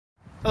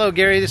Hello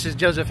Gary, this is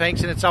Joseph Hanks,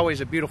 and it's always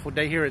a beautiful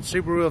day here at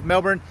Subaru of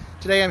Melbourne.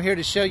 Today I'm here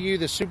to show you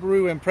the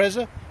Subaru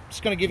Impreza. I'm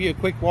just going to give you a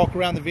quick walk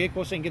around the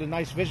vehicle so you can get a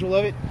nice visual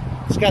of it.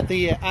 It's got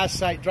the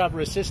EyeSight driver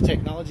assist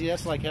technology.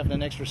 That's like having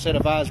an extra set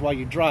of eyes while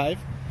you drive.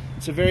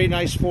 It's a very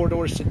nice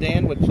four-door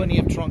sedan with plenty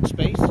of trunk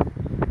space.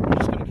 We're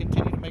just going to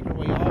continue to make our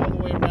way all the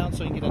way around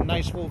so you can get a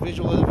nice full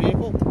visual of the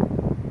vehicle.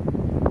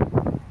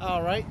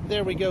 Alright,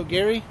 there we go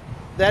Gary.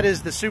 That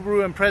is the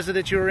Subaru Impreza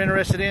that you were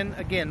interested in.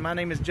 Again, my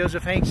name is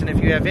Joseph Hanks, and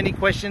if you have any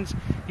questions,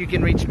 you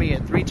can reach me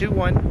at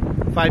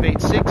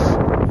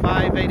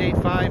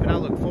 321-586-5885, and I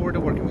look forward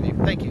to working with you.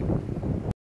 Thank you.